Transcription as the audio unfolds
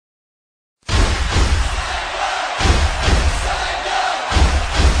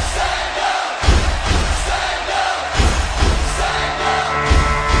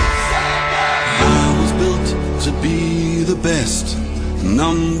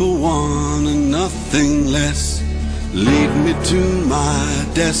number one and nothing less. Lead me to my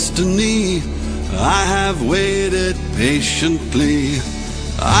destiny. I have waited patiently.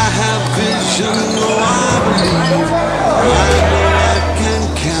 I have vision, oh I believe. I know